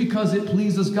was just because it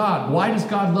pleases God. Why does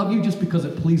God love you? Just because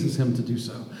it pleases him to do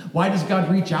so. Why does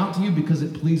God reach out to you? Because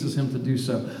it pleases him to do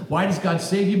so. Why does God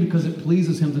save you? Because it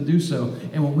pleases him to do so.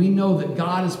 And when we know that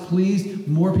God is pleased,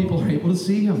 more people are able to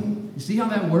see him. You see how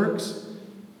that works?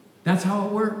 That's how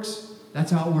it works.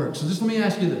 That's how it works. So just let me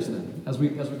ask you this then, as we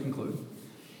conclude.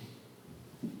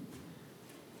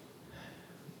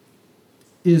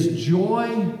 Is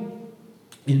joy,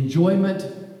 enjoyment,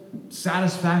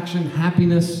 satisfaction,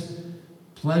 happiness,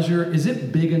 pleasure, is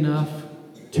it big enough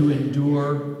to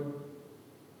endure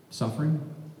suffering?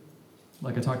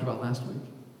 Like I talked about last week.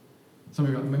 Some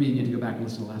of you, maybe you need to go back and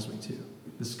listen to last week too.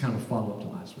 This is kind of a follow-up to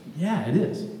last week. Yeah, it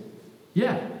is.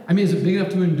 Yeah. Is it big enough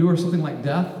to endure something like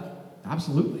death?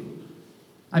 Absolutely.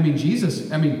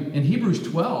 Jesus, in Hebrews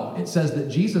 12, it says that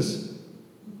Jesus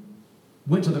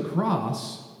went to the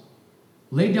cross,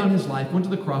 laid down his life, went to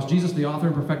the cross. Jesus, the author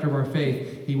and perfecter of our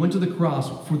faith, he went to the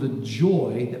cross for the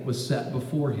joy that was set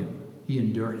before him. He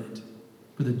endured it.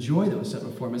 For the joy that was set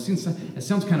before him. It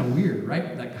sounds kind of weird,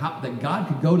 right? That God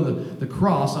could go to the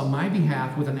cross on my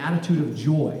behalf with an attitude of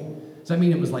joy. Does that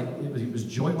mean it was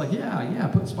joy? Like, yeah,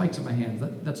 put spikes in my hands.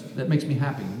 That makes me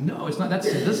happy. No, it's not. That's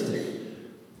sadistic.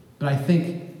 But I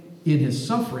think in his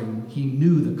suffering, he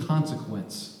knew the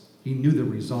consequence. He knew the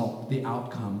result, the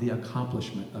outcome, the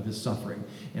accomplishment of his suffering.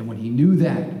 And when he knew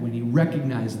that, when he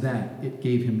recognized that, it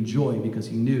gave him joy because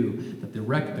he knew that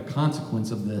the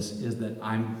consequence of this is that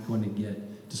I'm going to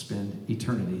get to spend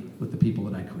eternity with the people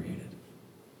that I created.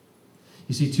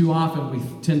 You see, too often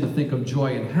we tend to think of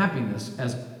joy and happiness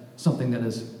as something that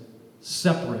is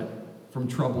separate from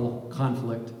trouble,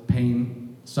 conflict,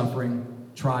 pain, suffering,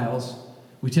 trials.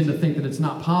 We tend to think that it's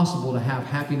not possible to have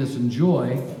happiness and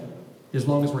joy as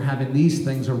long as we're having these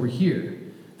things over here.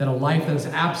 That a life that is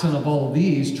absent of all of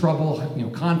these, trouble,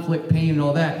 conflict, pain, and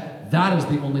all that, that is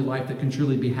the only life that can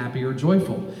truly be happy or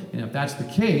joyful. And if that's the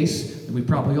case, then we've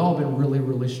probably all been really,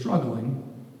 really struggling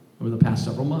over the past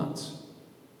several months.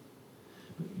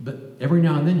 But every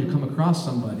now and then you come across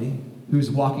somebody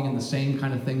who's walking in the same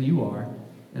kind of thing you are,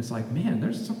 and it's like, man,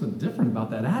 there's something different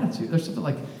about that attitude. There's something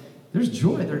like, there's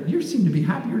joy. You seem to be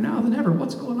happier now than ever.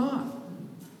 What's going on?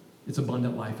 It's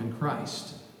abundant life in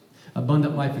Christ.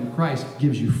 Abundant life in Christ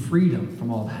gives you freedom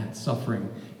from all that suffering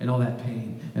and all that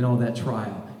pain and all that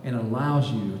trial, and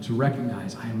allows you to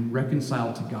recognize, I am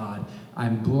reconciled to God.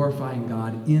 I'm glorifying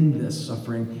God in this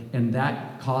suffering, and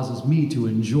that causes me to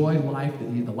enjoy life,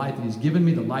 the life that he's given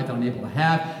me, the life that I'm able to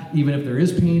have. Even if there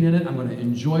is pain in it, I'm going to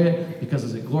enjoy it, because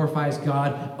as it glorifies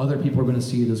God, other people are going to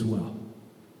see it as well.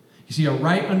 You see, a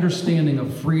right understanding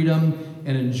of freedom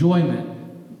and enjoyment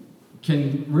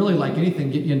can really, like anything,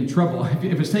 get you into trouble.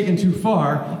 If it's taken too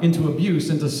far into abuse,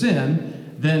 into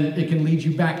sin, then it can lead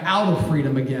you back out of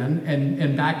freedom again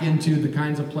and back into the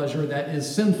kinds of pleasure that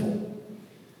is sinful.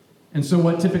 And so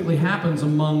what typically happens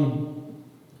among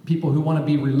people who want to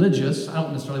be religious, I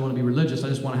don't necessarily want to be religious, I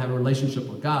just want to have a relationship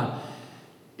with God,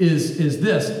 is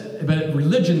this. But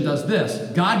religion does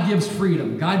this. God gives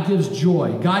freedom. God gives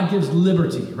joy. God gives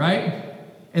liberty, right?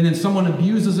 And then someone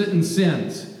abuses it and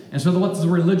sins. And so what does the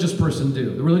religious person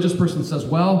do? The religious person says,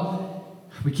 well,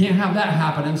 we can't have that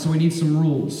happening, so we need some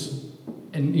rules.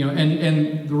 And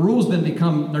and the rules then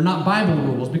become, they're not Bible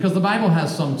rules, because the Bible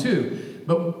has some too,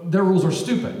 but their rules are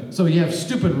stupid. So you have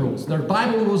stupid rules. There are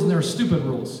Bible rules and there are stupid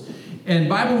rules. And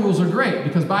Bible rules are great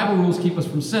because Bible rules keep us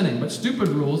from sinning. But stupid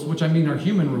rules, which I mean are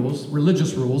human rules,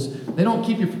 religious rules, they don't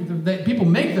keep you, people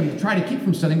make them to try to keep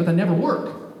from sinning, but they never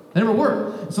work. They never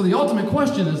work. So the ultimate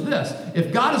question is this: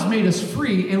 if God has made us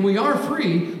free, and we are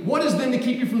free, what is then to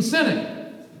keep you from sinning?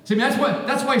 See, that's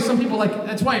why some people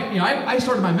that's why I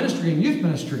started my ministry in youth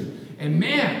ministry, and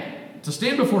man, to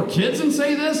stand before kids and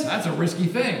say this, that's a risky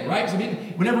thing, right? So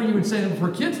whenever you would stand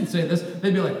before kids and say this,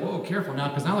 they'd be like, whoa, careful now,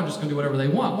 because now they're just going to do whatever they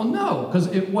want. Well, no, because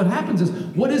what happens is,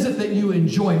 what is it that you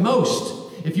enjoy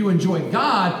most? If you enjoy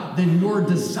God, then your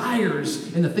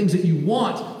desires and the things that you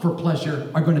want for pleasure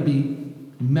are going to be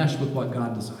meshed with what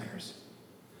God desires.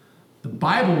 The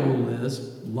Bible rule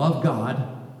is love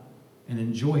God and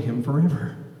enjoy him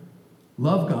forever.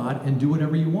 Love God and do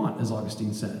whatever you want, as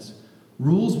Augustine says.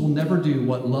 Rules will never do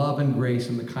what love and grace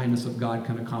and the kindness of God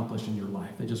can accomplish in your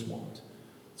life. They just won't.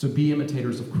 So be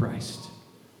imitators of Christ.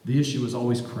 The issue is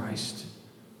always Christ.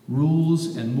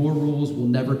 Rules and more rules will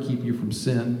never keep you from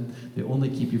sin. They only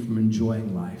keep you from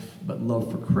enjoying life. But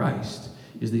love for Christ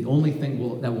is the only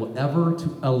thing that will ever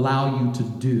allow you to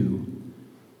do,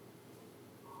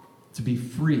 to be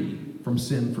free from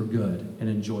sin for good and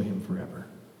enjoy him forever.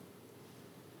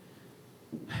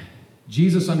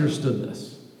 Jesus understood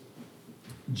this.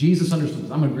 Jesus understood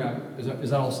this. I'm going to grab it.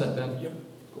 Is that all set, Ben? Yep.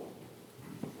 Cool.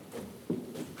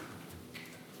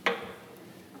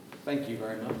 Thank you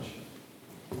very much.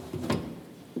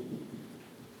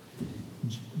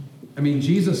 I mean,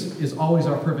 Jesus is always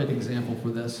our perfect example for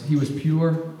this. He was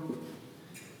pure.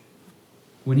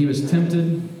 When he was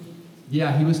tempted, he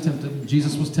was tempted.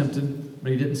 Jesus was tempted,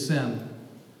 but he didn't sin.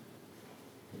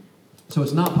 So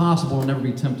it's not possible to never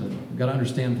be tempted. You've got to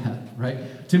understand that,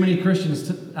 right? Too many Christians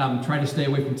try to stay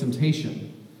away from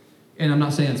temptation. And I'm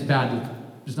not saying it's bad.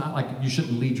 It's not like you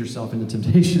shouldn't lead yourself into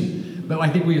temptation. But I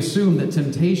think we assume that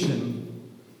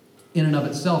temptation in and of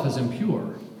itself is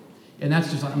impure. And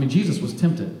that's just, Jesus was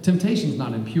tempted. Temptation is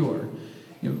not impure.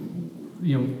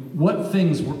 What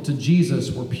things to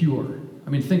Jesus were pure?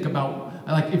 Think about,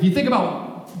 if you think about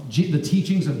the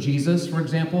teachings of Jesus, for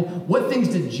example, what things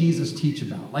did Jesus teach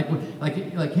about?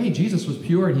 Hey, Jesus was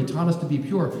pure and he taught us to be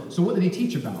pure. So what did he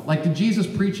teach about? Did Jesus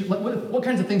preach, what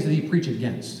kinds of things did he preach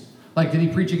against? Like, did he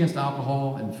preach against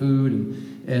alcohol and food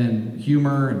and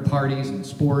humor and parties and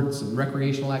sports and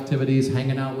recreational activities,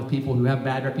 hanging out with people who have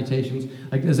bad reputations?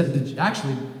 Like,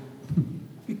 actually,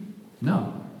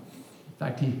 no. In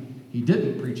fact, he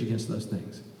didn't preach against those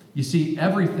things. You see,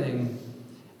 everything,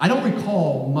 I don't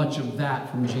recall much of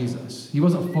that from Jesus. He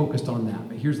wasn't focused on that,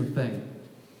 but here's the thing.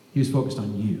 He was focused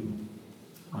on you,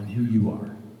 on who you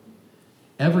are.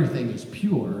 Everything is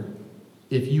pure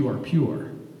if you are pure.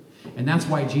 And that's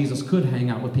why Jesus could hang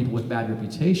out with people with bad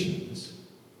reputations.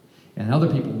 And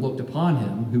other people looked upon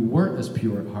him who weren't as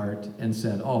pure at heart and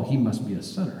said, oh, he must be a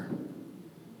sinner.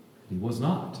 He was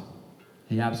not.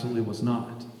 He absolutely was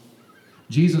not.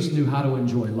 Jesus knew how to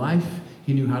enjoy life.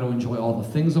 He knew how to enjoy all the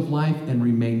things of life and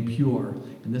remain pure.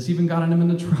 And this even got him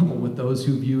into trouble with those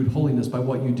who viewed holiness by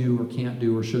what you do or can't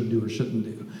do or should do or shouldn't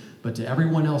do. But to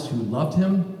everyone else who loved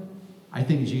him, I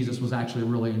think Jesus was actually a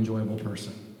really enjoyable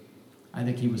person. I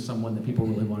think he was someone that people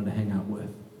really wanted to hang out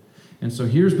with. And so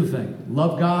here's the thing.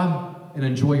 Love God and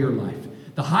enjoy your life.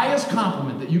 The highest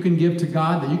compliment that you can give to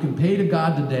God, that you can pay to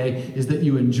God today, is that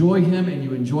you enjoy him and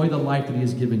you enjoy the life that he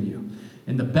has given you.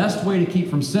 And the best way to keep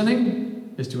from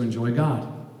sinning is to enjoy God.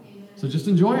 So just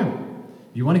enjoy him.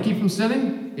 If you want to keep from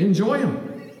sinning, enjoy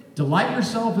him. Delight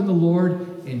yourself in the Lord,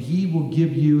 and he will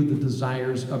give you the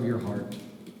desires of your heart.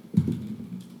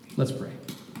 Let's pray.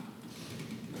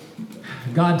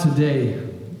 God, today,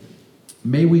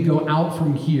 may we go out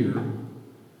from here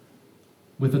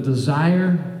with a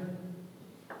desire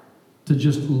to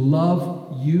just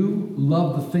love you,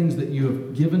 love the things that you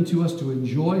have given to us to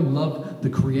enjoy, love the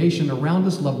creation around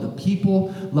us, love the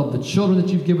people, love the children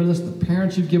that you've given us, the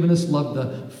parents you've given us, love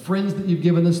the friends that you've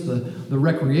given us, the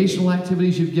recreational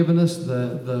activities you've given us,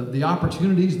 the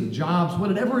opportunities, the jobs,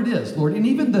 whatever it is, Lord, and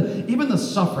even the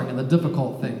suffering and the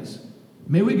difficult things.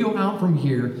 May we go out from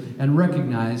here and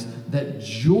recognize that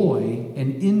joy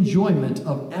and enjoyment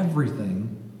of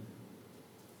everything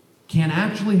can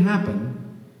actually happen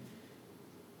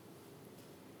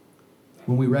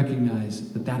when we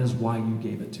recognize that that is why you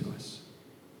gave it to us.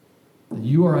 That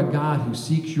you are a God who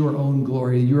seeks your own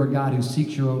glory. You're a God who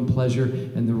seeks your own pleasure.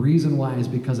 And the reason why is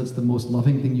because it's the most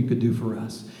loving thing you could do for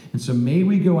us. And so may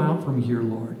we go out from here,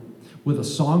 Lord, with a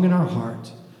song in our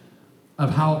heart of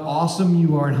how awesome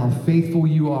you are and how faithful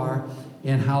you are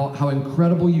and how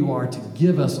incredible you are to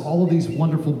give us all of these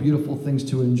wonderful, beautiful things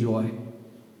to enjoy.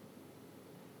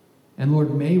 And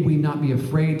Lord, may we not be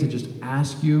afraid to just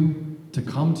ask you, to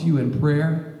come to you in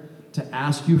prayer, to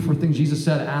ask you for things. Jesus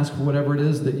said, ask for whatever it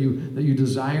is that you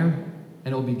desire,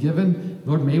 and it will be given.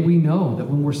 Lord, may we know that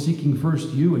when we're seeking first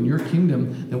you and your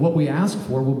kingdom, that what we ask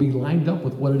for will be lined up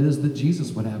with what it is that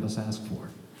Jesus would have us ask for.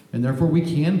 And therefore we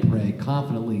can pray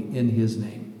confidently in his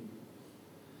name.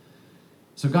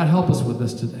 So God, help us with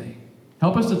this today.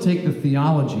 Help us to take the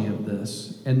theology of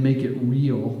this and make it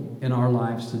real in our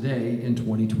lives today in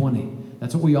 2020.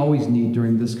 That's what we always need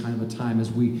during this kind of a time as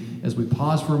we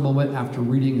pause for a moment after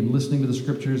reading and listening to the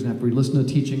scriptures and after we listen to the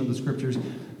teaching of the scriptures.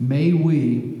 May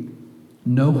we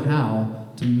know how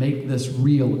to make this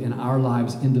real in our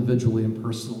lives individually and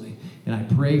personally. And I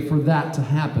pray for that to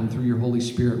happen through your Holy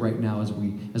Spirit right now as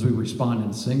we respond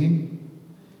in singing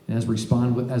and as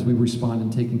we respond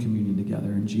in taking communion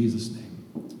together. In Jesus' name,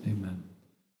 amen.